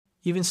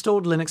You've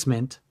installed Linux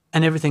Mint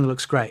and everything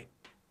looks great.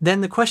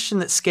 Then the question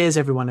that scares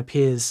everyone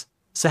appears,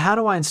 so how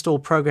do I install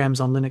programs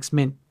on Linux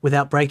Mint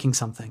without breaking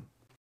something?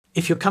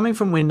 If you're coming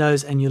from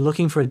Windows and you're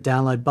looking for a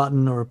download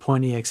button or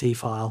a .exe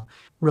file,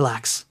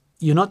 relax,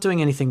 you're not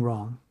doing anything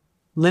wrong.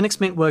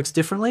 Linux Mint works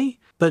differently,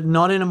 but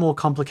not in a more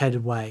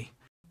complicated way.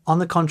 On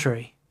the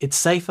contrary, it's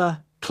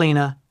safer,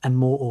 cleaner, and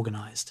more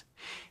organized.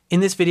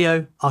 In this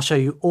video, I'll show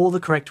you all the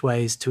correct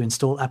ways to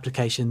install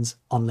applications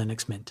on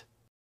Linux Mint.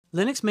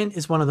 Linux Mint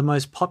is one of the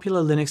most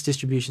popular Linux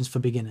distributions for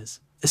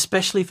beginners,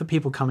 especially for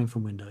people coming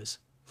from Windows.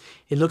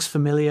 It looks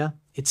familiar,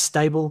 it's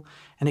stable,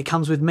 and it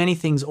comes with many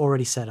things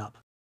already set up.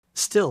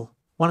 Still,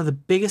 one of the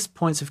biggest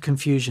points of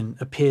confusion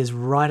appears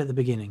right at the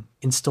beginning,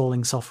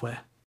 installing software.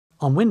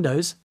 On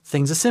Windows,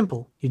 things are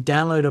simple. You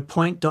download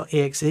a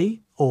 .exe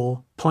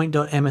or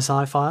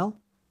 .msi file,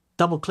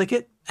 double-click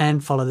it,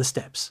 and follow the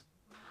steps.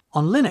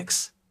 On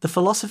Linux, the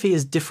philosophy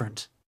is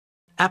different.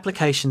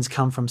 Applications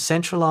come from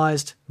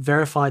centralized,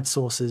 verified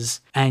sources,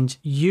 and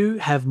you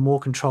have more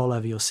control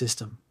over your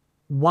system.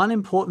 One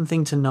important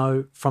thing to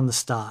know from the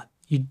start,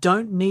 you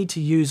don't need to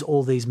use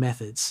all these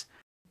methods.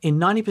 In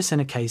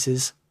 90% of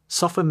cases,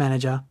 Software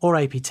Manager or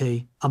APT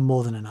are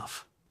more than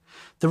enough.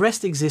 The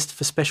rest exist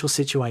for special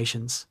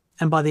situations,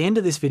 and by the end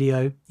of this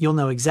video, you'll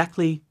know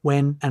exactly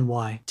when and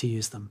why to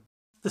use them.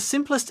 The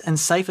simplest and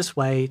safest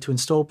way to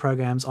install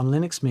programs on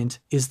Linux Mint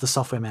is the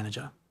Software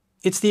Manager.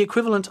 It's the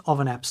equivalent of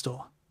an app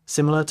store,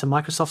 similar to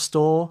Microsoft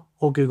Store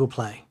or Google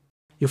Play.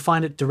 You'll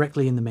find it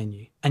directly in the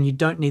menu, and you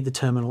don't need the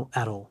terminal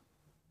at all.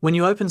 When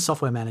you open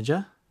Software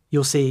Manager,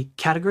 you'll see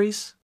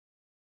Categories,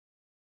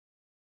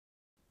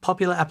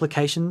 Popular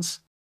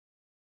Applications,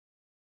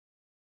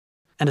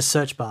 and a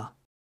search bar.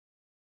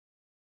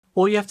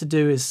 All you have to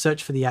do is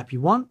search for the app you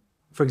want,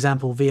 for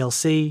example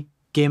VLC,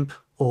 GIMP,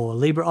 or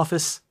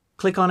LibreOffice,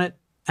 click on it,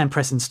 and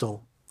press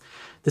Install.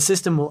 The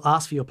system will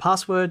ask for your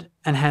password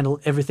and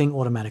handle everything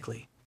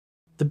automatically.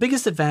 The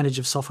biggest advantage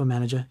of Software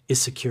Manager is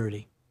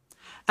security.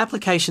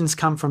 Applications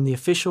come from the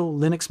official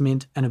Linux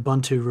Mint and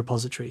Ubuntu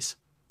repositories.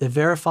 They're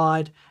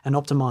verified and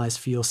optimized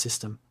for your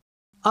system.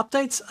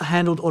 Updates are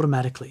handled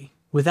automatically,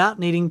 without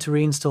needing to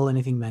reinstall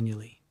anything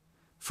manually.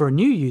 For a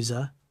new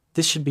user,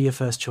 this should be your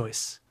first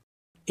choice.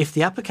 If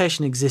the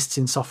application exists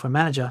in Software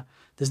Manager,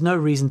 there's no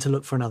reason to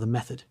look for another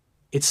method.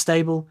 It's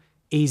stable,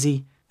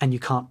 easy, and you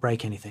can't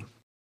break anything.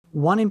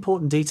 One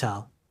important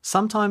detail,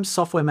 sometimes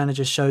Software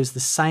Manager shows the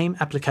same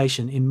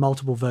application in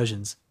multiple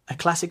versions, a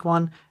classic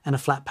one and a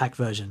Flatpak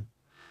version.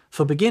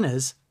 For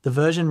beginners, the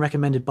version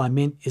recommended by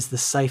Mint is the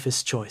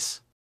safest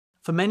choice.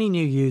 For many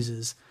new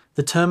users,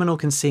 the terminal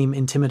can seem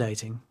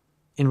intimidating.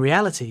 In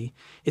reality,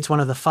 it's one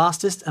of the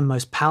fastest and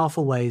most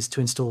powerful ways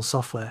to install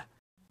software.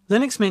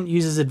 Linux Mint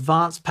uses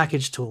Advanced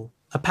Package Tool,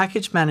 a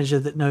package manager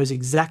that knows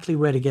exactly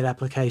where to get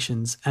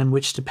applications and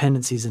which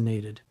dependencies are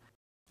needed.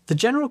 The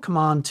general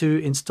command to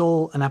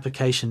install an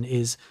application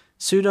is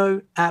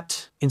sudo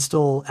apt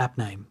install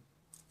appname.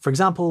 For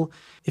example,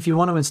 if you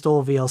want to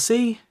install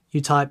VLC, you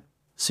type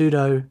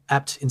sudo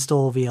apt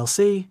install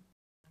VLC.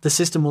 The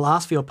system will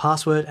ask for your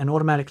password and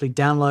automatically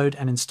download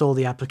and install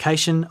the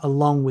application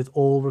along with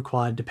all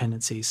required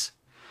dependencies.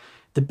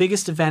 The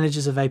biggest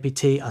advantages of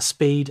APT are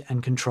speed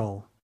and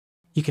control.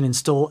 You can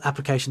install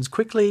applications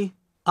quickly,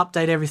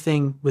 update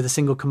everything with a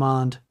single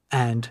command,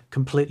 and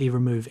completely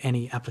remove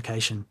any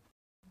application.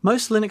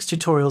 Most Linux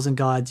tutorials and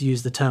guides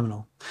use the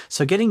terminal,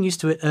 so getting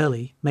used to it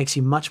early makes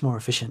you much more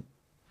efficient.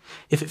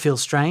 If it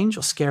feels strange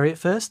or scary at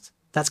first,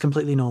 that's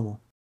completely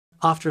normal.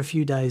 After a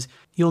few days,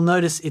 you'll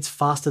notice it's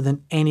faster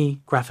than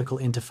any graphical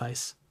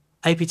interface.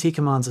 APT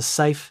commands are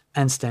safe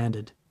and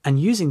standard, and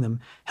using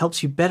them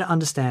helps you better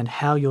understand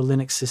how your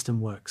Linux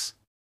system works.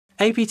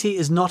 APT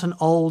is not an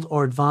old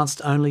or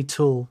advanced-only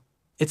tool.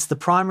 It's the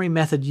primary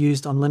method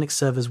used on Linux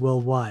servers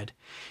worldwide,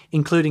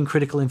 including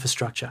critical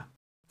infrastructure.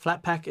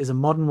 Flatpak is a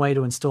modern way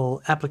to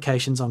install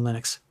applications on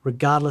Linux,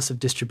 regardless of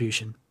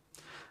distribution.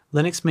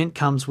 Linux Mint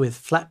comes with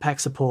Flatpak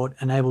support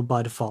enabled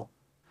by default.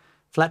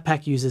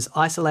 Flatpak uses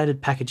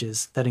isolated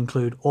packages that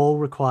include all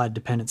required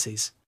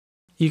dependencies.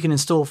 You can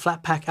install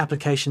Flatpak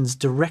applications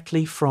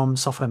directly from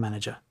Software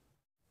Manager.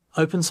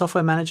 Open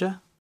Software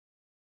Manager,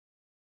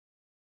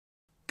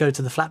 go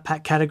to the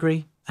Flatpak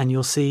category, and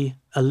you'll see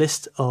a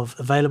list of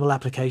available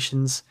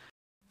applications.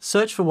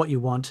 Search for what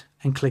you want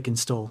and click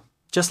Install,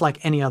 just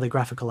like any other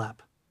graphical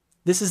app.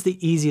 This is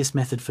the easiest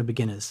method for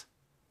beginners.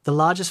 The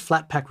largest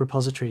Flatpak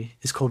repository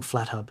is called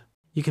FlatHub.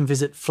 You can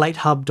visit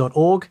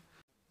flatehub.org,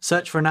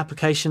 search for an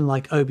application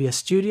like OBS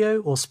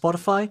Studio or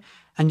Spotify,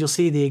 and you'll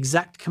see the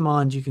exact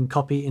command you can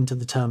copy into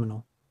the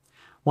terminal.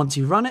 Once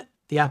you run it,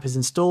 the app is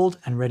installed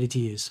and ready to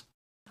use.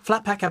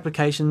 Flatpak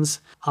applications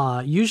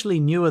are usually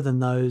newer than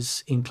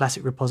those in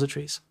classic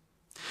repositories.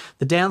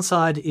 The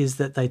downside is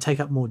that they take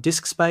up more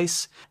disk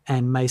space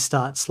and may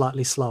start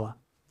slightly slower.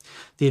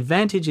 The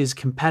advantage is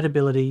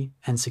compatibility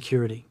and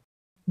security.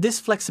 This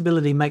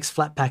flexibility makes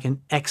Flatpak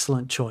an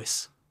excellent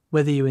choice,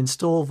 whether you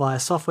install via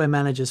Software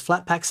Manager's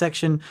Flatpak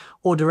section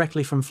or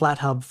directly from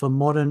FlatHub for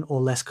modern or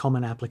less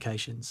common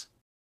applications.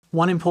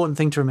 One important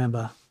thing to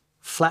remember,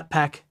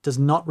 Flatpak does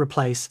not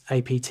replace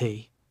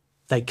APT.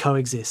 They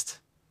coexist.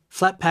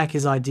 Flatpak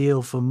is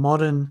ideal for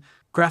modern,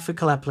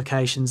 graphical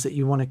applications that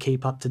you want to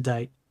keep up to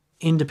date,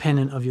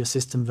 independent of your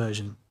system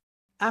version.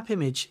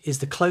 AppImage is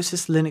the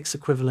closest Linux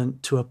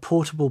equivalent to a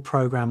portable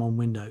program on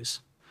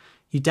Windows.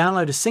 You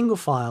download a single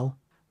file,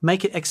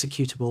 make it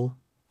executable,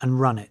 and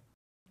run it.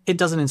 It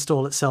doesn't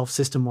install itself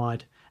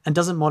system-wide and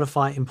doesn't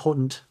modify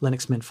important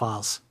Linux Mint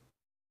files.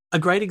 A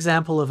great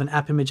example of an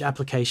AppImage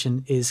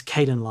application is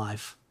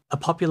Kdenlive, a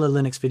popular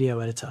Linux video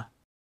editor.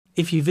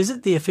 If you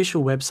visit the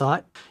official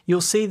website,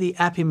 you'll see the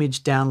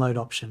AppImage download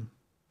option.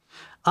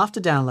 After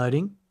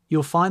downloading,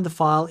 you'll find the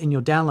file in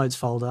your Downloads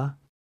folder.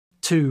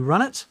 To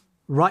run it,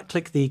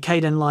 right-click the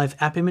Kdenlive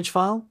AppImage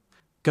file,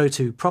 go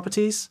to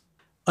Properties,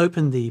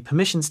 open the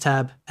Permissions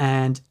tab,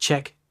 and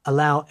check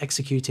Allow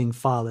Executing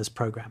File as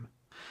Program.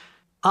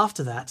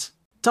 After that,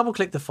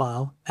 double-click the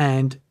file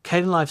and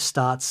Kdenlive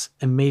starts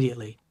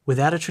immediately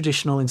without a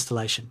traditional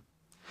installation.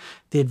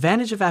 The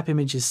advantage of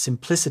AppImage is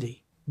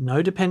simplicity,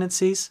 no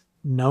dependencies,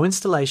 no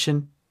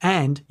installation,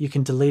 and you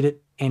can delete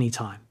it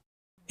anytime.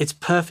 It's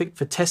perfect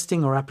for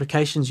testing or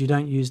applications you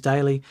don't use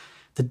daily.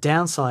 The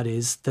downside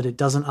is that it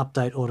doesn't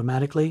update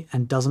automatically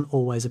and doesn't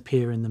always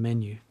appear in the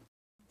menu.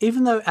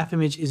 Even though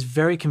AppImage is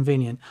very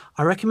convenient,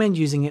 I recommend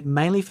using it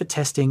mainly for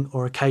testing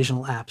or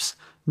occasional apps,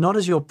 not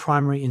as your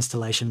primary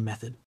installation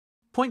method.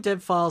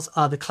 .deb files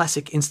are the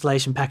classic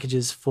installation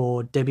packages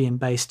for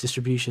Debian-based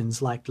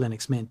distributions like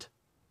Linux Mint.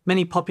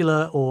 Many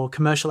popular or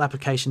commercial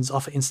applications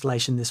offer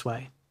installation this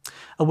way.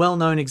 A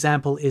well-known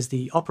example is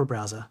the Opera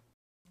browser.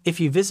 If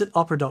you visit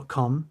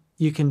opera.com,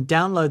 you can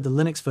download the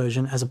Linux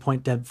version as a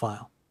 .deb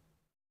file.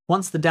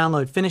 Once the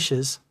download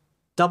finishes,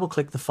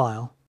 double-click the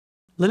file.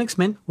 Linux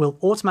Mint will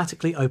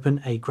automatically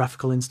open a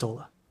graphical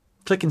installer.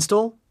 Click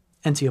Install,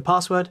 enter your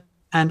password,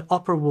 and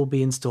Opera will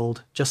be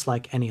installed just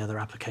like any other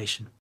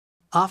application.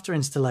 After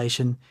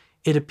installation,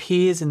 it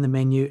appears in the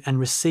menu and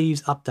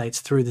receives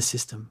updates through the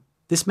system.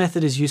 This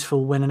method is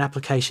useful when an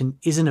application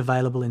isn't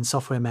available in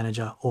Software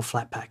Manager or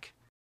Flatpak.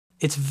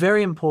 It's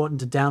very important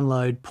to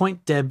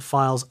download .deb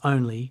files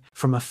only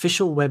from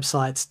official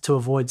websites to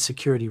avoid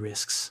security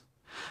risks.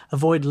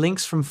 Avoid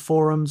links from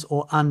forums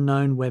or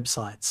unknown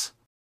websites.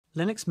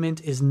 Linux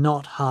Mint is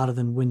not harder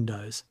than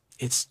Windows,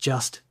 it's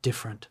just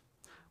different.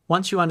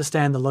 Once you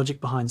understand the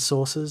logic behind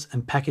sources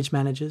and package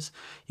managers,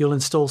 you'll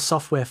install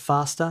software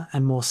faster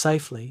and more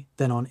safely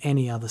than on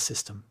any other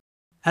system.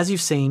 As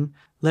you've seen,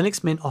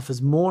 Linux Mint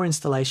offers more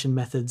installation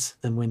methods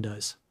than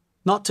Windows.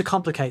 Not to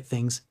complicate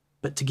things,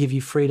 but to give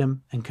you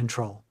freedom and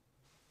control.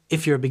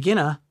 If you're a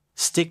beginner,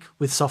 stick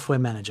with Software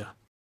Manager.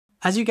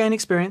 As you gain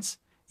experience,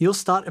 you'll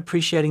start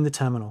appreciating the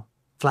terminal,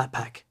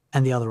 Flatpak,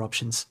 and the other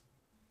options.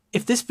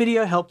 If this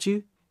video helped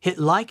you, hit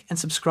like and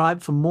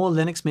subscribe for more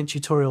Linux Mint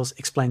tutorials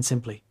explained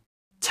simply.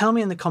 Tell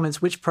me in the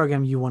comments which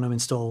program you want to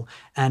install,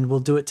 and we'll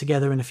do it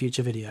together in a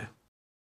future video.